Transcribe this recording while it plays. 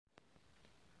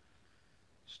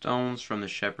Stones from the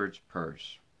Shepherd's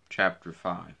Purse, Chapter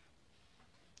 5.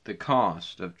 The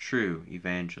Cost of True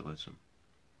Evangelism.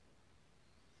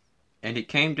 And it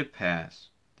came to pass,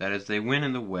 that as they went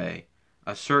in the way,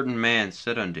 a certain man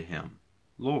said unto him,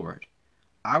 Lord,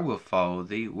 I will follow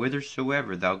thee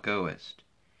whithersoever thou goest.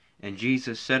 And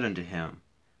Jesus said unto him,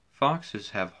 Foxes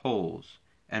have holes,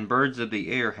 and birds of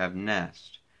the air have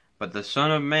nests, but the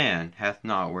Son of Man hath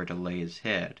not where to lay his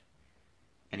head.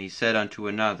 And he said unto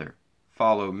another,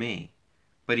 Follow me.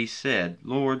 But he said,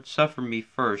 Lord, suffer me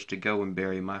first to go and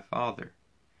bury my father.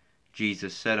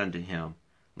 Jesus said unto him,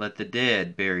 Let the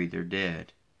dead bury their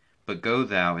dead, but go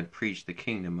thou and preach the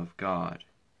kingdom of God.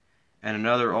 And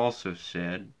another also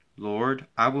said, Lord,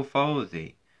 I will follow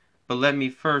thee, but let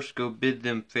me first go bid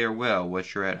them farewell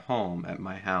which are at home at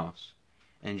my house.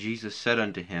 And Jesus said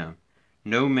unto him,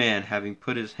 No man having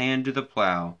put his hand to the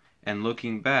plow, and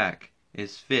looking back,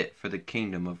 is fit for the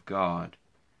kingdom of God.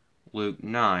 Luke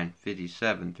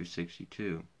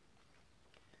 9:57-62.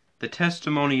 The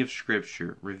testimony of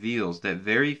Scripture reveals that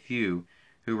very few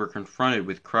who were confronted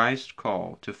with Christ's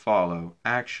call to follow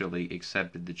actually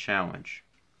accepted the challenge.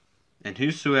 And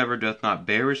whosoever doth not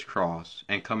bear his cross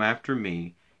and come after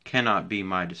me cannot be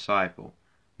my disciple.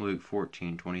 Luke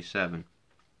 14:27.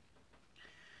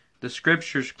 The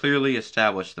Scriptures clearly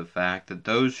establish the fact that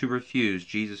those who refuse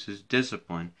Jesus'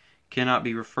 discipline cannot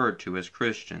be referred to as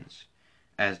Christians,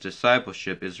 as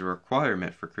discipleship is a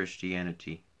requirement for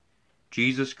Christianity.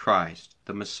 Jesus Christ,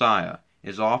 the Messiah,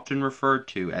 is often referred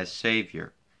to as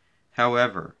Savior.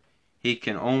 However, he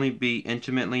can only be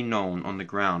intimately known on the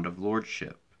ground of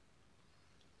lordship.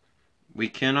 We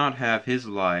cannot have his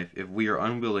life if we are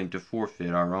unwilling to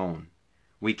forfeit our own.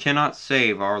 We cannot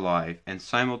save our life and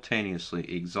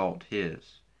simultaneously exalt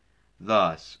his.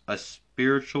 Thus, a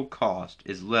spiritual cost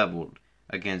is leveled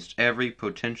against every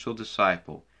potential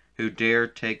disciple who dare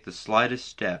take the slightest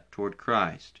step toward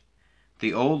Christ.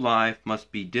 The old life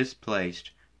must be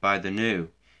displaced by the new,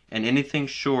 and anything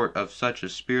short of such a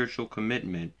spiritual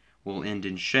commitment will end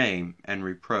in shame and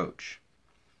reproach.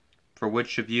 For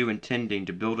which of you intending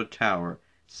to build a tower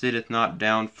sitteth not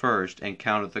down first and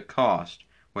counteth the cost,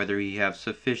 whether he have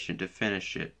sufficient to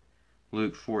finish it?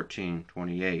 Luke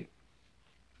 14:28.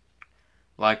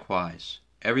 Likewise,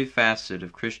 every facet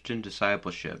of Christian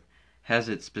discipleship has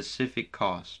its specific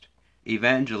cost.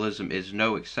 Evangelism is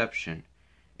no exception.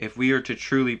 If we are to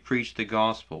truly preach the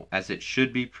gospel as it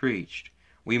should be preached,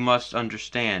 we must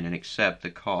understand and accept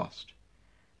the cost.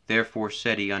 Therefore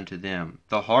said he unto them,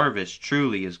 The harvest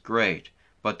truly is great,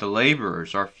 but the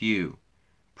laborers are few.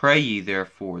 Pray ye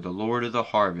therefore the Lord of the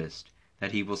harvest,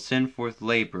 that he will send forth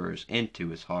laborers into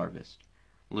his harvest.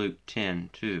 Luke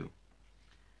 10:2.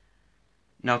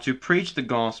 Now to preach the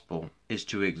gospel is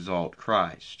to exalt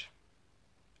Christ.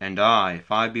 And I,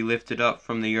 if I be lifted up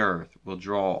from the earth, will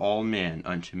draw all men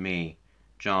unto me.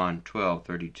 John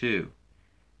 12:32.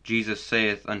 Jesus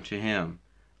saith unto him,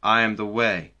 I am the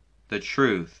way, the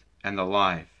truth, and the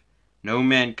life. No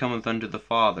man cometh unto the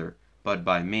Father but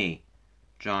by me.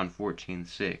 John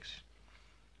 14:6.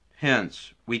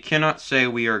 Hence, we cannot say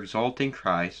we are exalting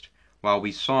Christ while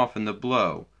we soften the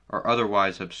blow or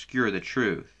otherwise obscure the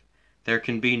truth. There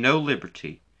can be no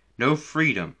liberty, no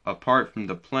freedom apart from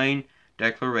the plain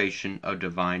declaration of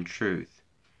divine truth.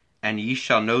 And ye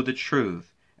shall know the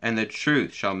truth, and the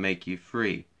truth shall make you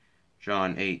free.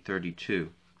 John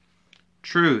 8:32.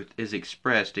 Truth is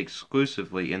expressed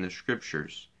exclusively in the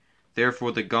Scriptures.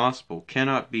 Therefore the gospel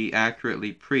cannot be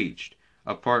accurately preached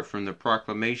apart from the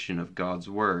proclamation of God's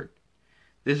word.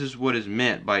 This is what is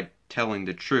meant by telling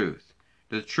the truth.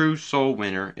 The true soul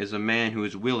winner is a man who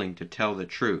is willing to tell the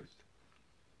truth.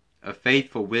 A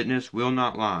faithful witness will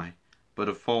not lie, but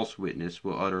a false witness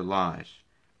will utter lies.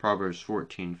 Proverbs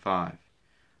 14:5.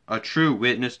 A true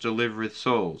witness delivereth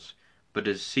souls, but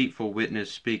a deceitful witness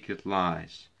speaketh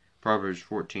lies. Proverbs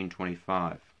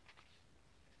 14:25.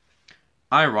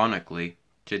 Ironically,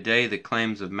 today the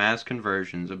claims of mass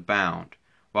conversions abound,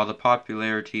 while the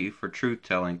popularity for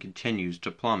truth-telling continues to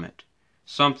plummet.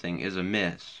 Something is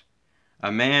amiss.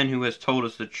 A man who has told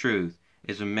us the truth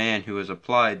is a man who has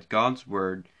applied God's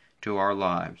word to our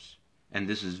lives, and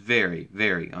this is very,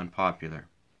 very unpopular.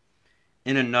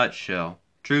 In a nutshell,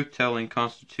 truth-telling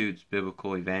constitutes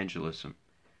biblical evangelism.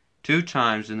 2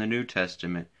 times in the New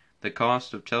Testament, the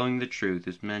cost of telling the truth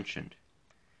is mentioned.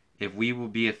 If we will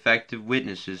be effective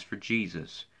witnesses for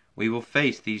Jesus, we will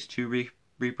face these 2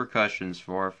 repercussions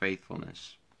for our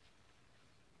faithfulness.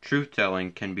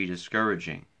 Truth-telling can be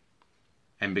discouraging.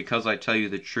 And because I tell you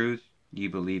the truth, ye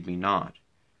believe me not.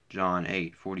 John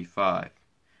 8:45.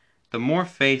 The more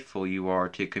faithful you are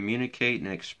to communicate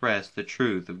and express the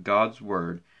truth of God's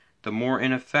word, the more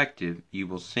ineffective you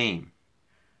will seem.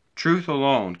 Truth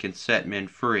alone can set men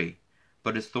free,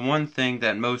 but it's the one thing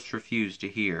that most refuse to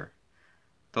hear.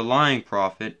 The lying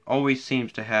prophet always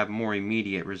seems to have more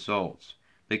immediate results,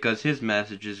 because his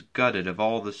message is gutted of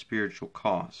all the spiritual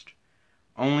cost.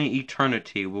 Only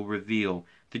eternity will reveal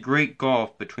the great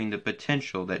gulf between the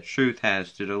potential that truth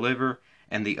has to deliver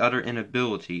and the utter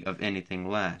inability of anything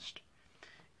less.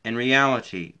 In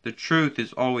reality, the truth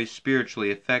is always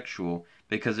spiritually effectual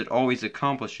because it always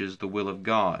accomplishes the will of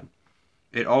God.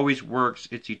 It always works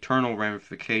its eternal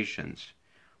ramifications.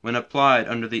 When applied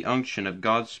under the unction of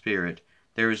God's Spirit,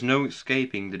 there is no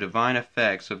escaping the divine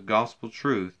effects of gospel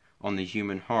truth on the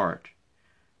human heart.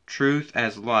 Truth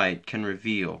as light can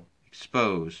reveal,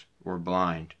 expose, or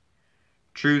blind.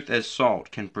 Truth as salt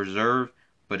can preserve,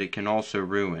 but it can also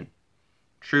ruin.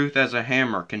 Truth as a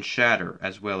hammer can shatter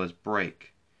as well as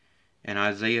break. In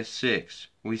Isaiah 6,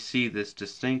 we see this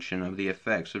distinction of the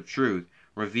effects of truth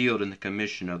revealed in the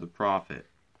commission of the prophet.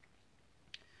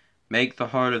 Make the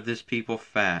heart of this people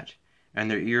fat,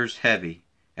 and their ears heavy,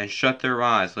 and shut their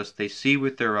eyes, lest they see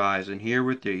with their eyes, and hear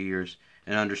with their ears,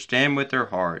 and understand with their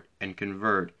heart, and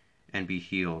convert, and be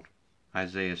healed.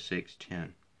 Isaiah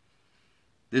 6:10.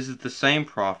 This is the same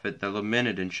prophet that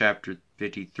lamented in chapter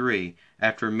 53,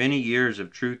 after many years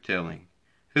of truth-telling,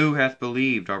 "Who hath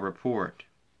believed our report?"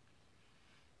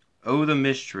 Oh, the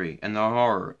mystery and the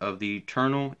horror of the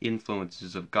eternal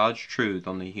influences of God's truth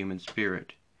on the human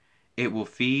spirit! It will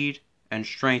feed and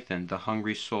strengthen the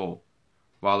hungry soul,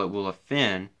 while it will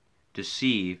offend,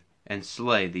 deceive, and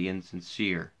slay the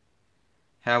insincere.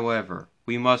 However,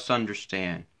 we must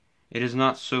understand, it is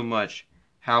not so much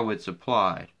how it's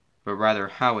applied, but rather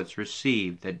how it's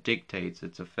received that dictates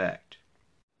its effect.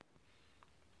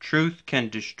 Truth can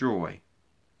destroy,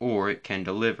 or it can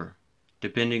deliver,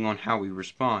 depending on how we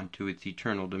respond to its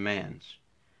eternal demands.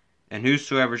 And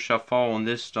whosoever shall fall on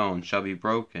this stone shall be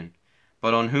broken,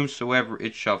 but on whomsoever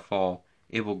it shall fall,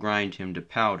 it will grind him to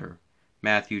powder.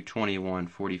 Matthew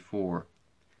 21:44.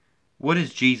 What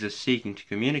is Jesus seeking to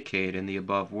communicate in the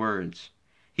above words?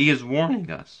 He is warning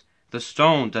us. The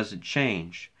stone doesn't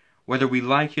change. Whether we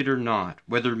like it or not,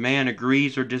 whether man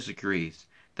agrees or disagrees,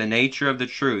 the nature of the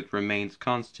truth remains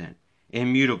constant,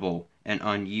 immutable, and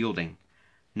unyielding.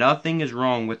 Nothing is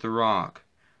wrong with the rock,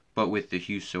 but with the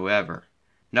whosoever.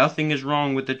 Nothing is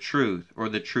wrong with the truth or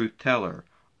the truth-teller,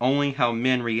 only how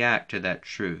men react to that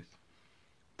truth.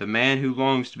 The man who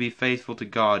longs to be faithful to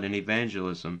God in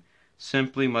evangelism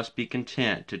simply must be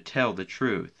content to tell the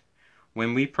truth.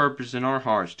 When we purpose in our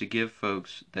hearts to give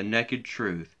folks the naked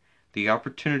truth, the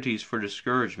opportunities for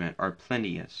discouragement are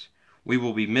plenteous. We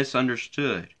will be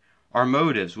misunderstood. Our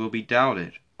motives will be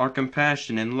doubted. Our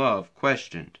compassion and love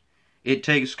questioned. It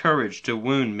takes courage to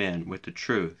wound men with the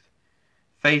truth.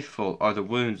 Faithful are the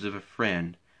wounds of a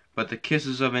friend, but the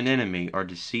kisses of an enemy are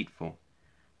deceitful.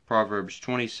 Proverbs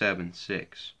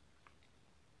 27:6.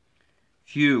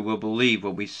 Few will believe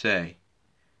what we say,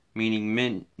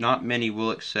 meaning not many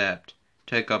will accept,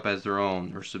 take up as their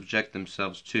own, or subject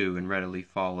themselves to and readily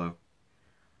follow.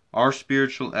 Our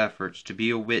spiritual efforts to be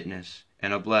a witness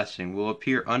and a blessing will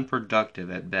appear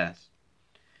unproductive at best.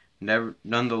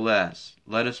 Nonetheless,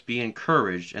 let us be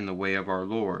encouraged in the way of our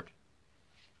Lord.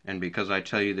 And because I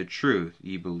tell you the truth,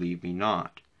 ye believe me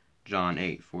not. John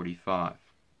 8:45.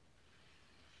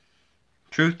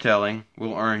 Truth-telling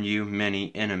will earn you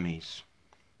many enemies.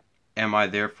 Am I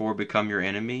therefore become your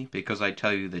enemy because I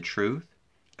tell you the truth?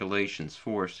 Galatians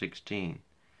 4:16.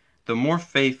 The more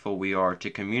faithful we are to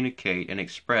communicate and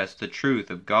express the truth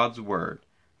of God's Word,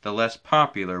 the less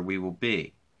popular we will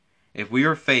be. If we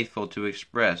are faithful to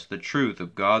express the truth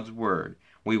of God's Word,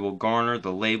 we will garner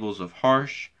the labels of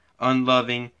harsh,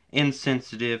 unloving,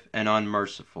 insensitive, and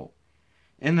unmerciful.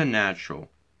 In the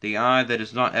natural, the eye that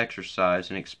is not exercised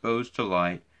and exposed to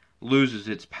light loses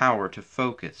its power to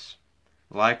focus.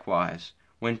 Likewise,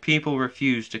 when people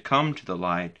refuse to come to the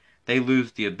light, they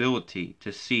lose the ability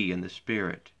to see in the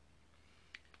Spirit.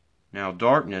 Now,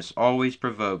 darkness always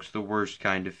provokes the worst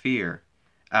kind of fear.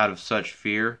 Out of such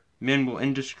fear, men will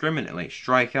indiscriminately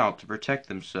strike out to protect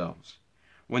themselves.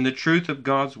 When the truth of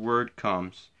God's Word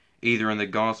comes, either in the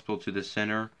gospel to the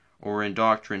sinner or in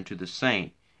doctrine to the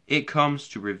saint, it comes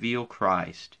to reveal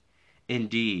Christ.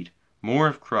 Indeed, more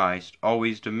of Christ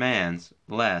always demands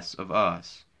less of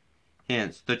us.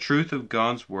 Hence, the truth of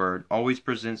God's Word always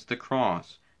presents the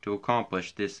cross to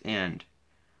accomplish this end.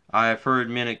 I have heard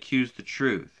men accuse the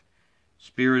truth,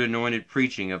 Spirit-anointed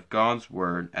preaching of God's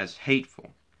Word, as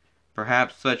hateful.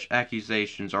 Perhaps such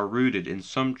accusations are rooted in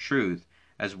some truth,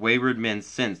 as wayward men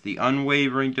sense the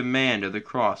unwavering demand of the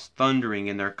cross thundering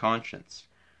in their conscience.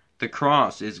 The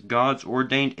cross is God's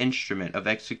ordained instrument of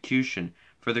execution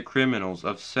for the criminals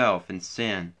of self and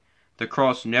sin. The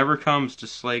cross never comes to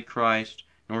slay Christ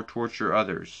nor torture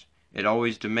others. It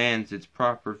always demands its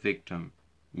proper victim,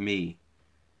 me.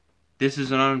 This is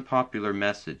an unpopular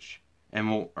message, and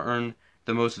will earn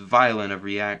the most violent of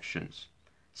reactions.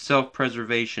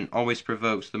 Self-preservation always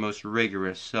provokes the most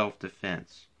rigorous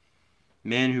self-defense.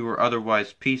 Men who are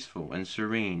otherwise peaceful and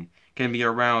serene can be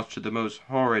aroused to the most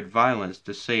horrid violence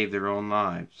to save their own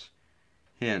lives.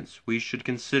 Hence, we should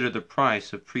consider the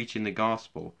price of preaching the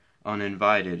gospel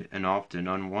uninvited and often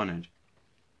unwanted.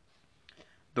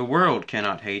 The world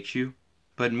cannot hate you,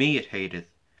 but me it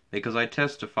hateth, because I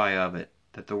testify of it,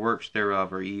 that the works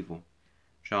thereof are evil.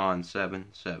 John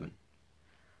 7:7.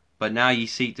 But now ye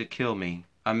seek to kill me,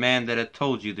 a man that hath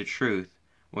told you the truth,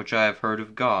 which I have heard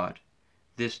of God.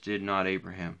 This did not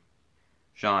Abraham.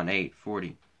 John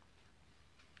 8:40.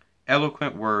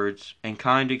 Eloquent words and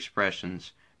kind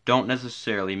expressions don't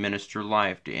necessarily minister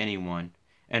life to anyone.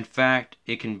 In fact,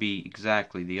 it can be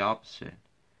exactly the opposite.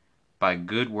 By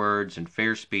good words and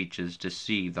fair speeches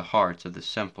deceive the hearts of the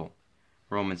simple.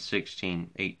 Romans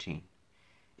 16:18.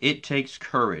 It takes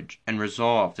courage and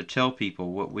resolve to tell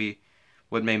people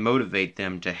what may motivate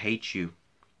them to hate you.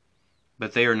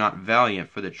 But they are not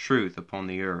valiant for the truth upon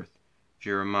the earth.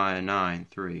 Jeremiah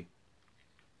 9:3.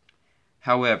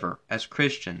 However, as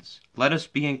Christians, let us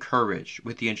be encouraged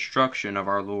with the instruction of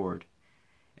our Lord.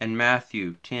 In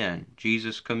Matthew 10,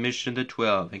 Jesus commissioned the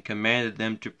 12 and commanded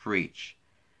them to preach.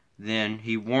 Then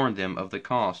he warned them of the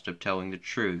cost of telling the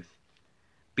truth.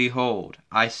 Behold,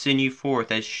 I send you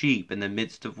forth as sheep in the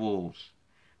midst of wolves.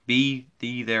 Be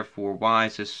ye therefore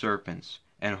wise as serpents,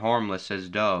 and harmless as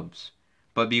doves.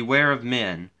 But beware of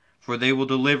men, for they will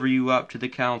deliver you up to the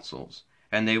councils,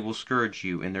 and they will scourge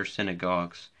you in their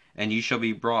synagogues, and ye shall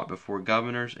be brought before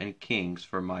governors and kings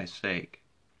for my sake.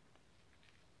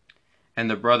 And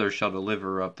the brother shall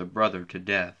deliver up the brother to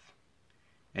death,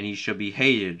 and ye shall be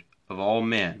hated of all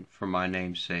men for my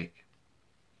name's sake.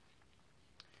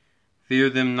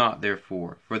 Fear them not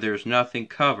therefore, for there is nothing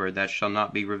covered that shall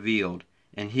not be revealed,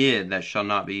 and hid that shall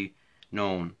not be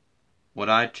known. What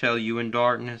I tell you in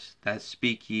darkness, that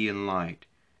speak ye in light,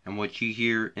 and what ye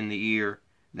hear in the ear,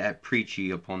 that preach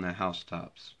ye upon the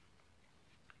housetops.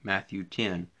 Matthew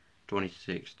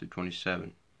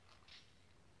 10:26-27.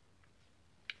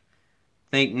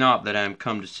 Think not that I am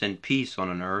come to send peace on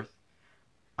an earth.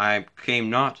 I came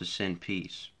not to send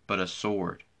peace, but a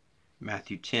sword.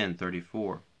 Matthew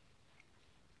 10:34.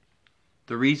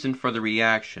 The reason for the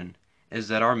reaction is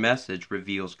that our message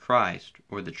reveals Christ,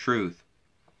 or the truth.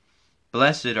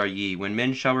 Blessed are ye when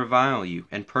men shall revile you,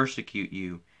 and persecute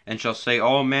you, and shall say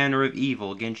all manner of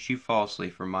evil against you falsely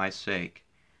for my sake.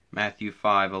 Matthew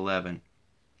 5:11.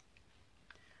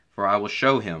 For I will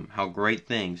show him how great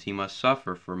things he must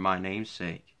suffer for my name's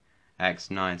sake. Acts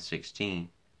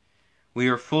 9:16. We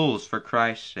are fools for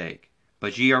Christ's sake,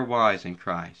 but ye are wise in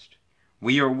Christ.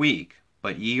 We are weak,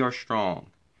 but ye are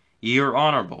strong. Ye are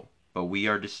honorable, but we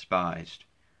are despised.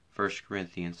 1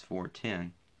 Corinthians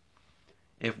 4:10.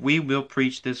 If we will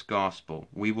preach this gospel,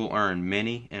 we will earn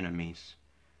many enemies.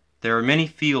 There are many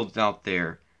fields out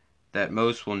there that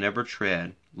most will never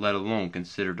tread, let alone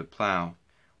consider to plow.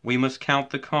 We must count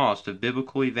the cost of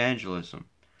biblical evangelism.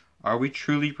 Are we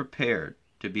truly prepared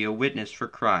to be a witness for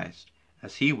Christ,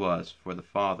 as he was for the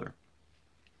Father?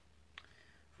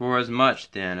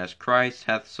 Forasmuch then as Christ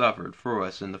hath suffered for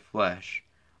us in the flesh,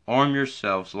 arm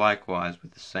yourselves likewise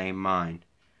with the same mind.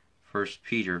 1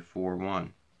 Peter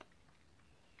 4:1.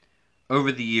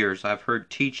 Over the years I've heard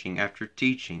teaching after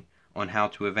teaching on how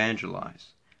to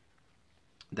evangelize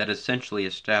that essentially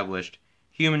established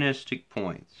humanistic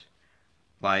points,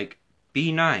 like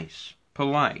be nice,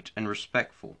 polite, and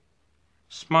respectful.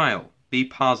 Smile, be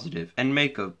positive, and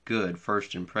make a good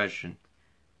first impression.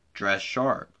 Dress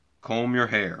sharp, comb your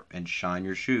hair, and shine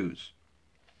your shoes.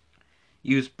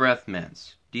 Use breath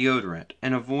mints, deodorant,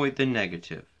 and avoid the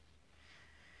negative.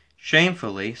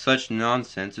 Shamefully, such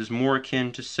nonsense is more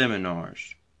akin to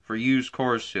seminars for used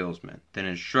car salesmen than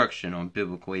instruction on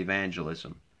biblical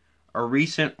evangelism. A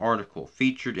recent article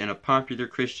featured in a popular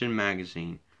Christian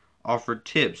magazine offered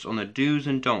tips on the do's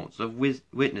and don'ts of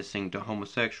witnessing to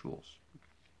homosexuals.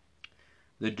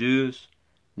 The do's: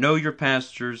 know your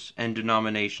pastor's and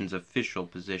denomination's official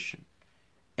position.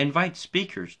 Invite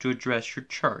speakers to address your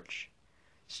church.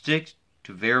 Stick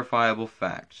to verifiable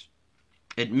facts.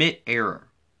 Admit error.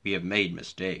 We have made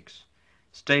mistakes.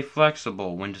 Stay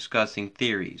flexible when discussing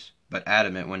theories, but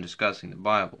adamant when discussing the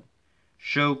Bible.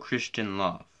 Show Christian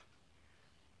love.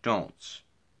 Don'ts: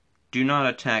 do not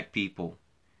attack people.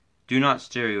 Do not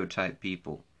stereotype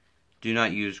people. Do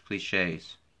not use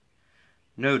cliches.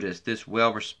 Notice this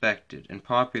well-respected and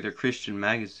popular Christian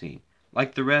magazine,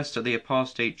 like the rest of the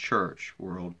apostate church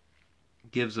world,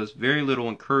 gives us very little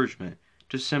encouragement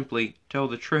to simply tell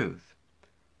the truth.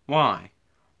 Why?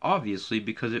 Obviously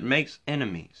because it makes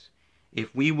enemies.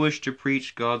 If we wish to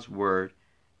preach God's word,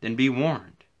 then be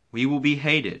warned. We will be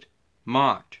hated,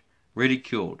 mocked,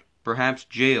 ridiculed, perhaps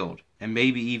jailed, and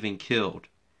maybe even killed.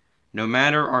 No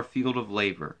matter our field of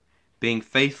labor, being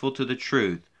faithful to the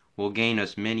truth will gain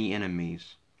us many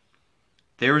enemies.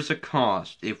 There is a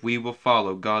cost if we will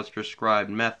follow God's prescribed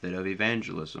method of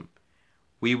evangelism.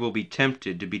 We will be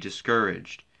tempted to be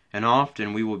discouraged, and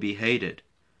often we will be hated.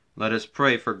 Let us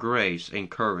pray for grace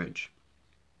and courage.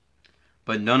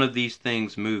 But none of these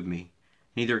things move me,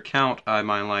 neither count I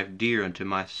my life dear unto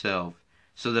myself,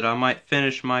 so that I might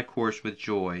finish my course with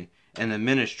joy, in the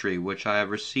ministry which I have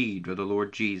received of the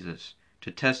Lord Jesus, to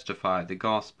testify the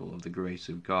gospel of the grace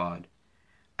of God.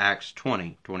 Acts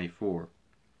 20:24.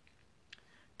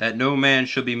 That no man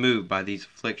should be moved by these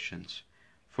afflictions,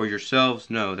 for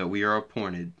yourselves know that we are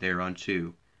appointed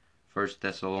thereunto. 1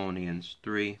 Thessalonians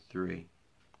 3:3.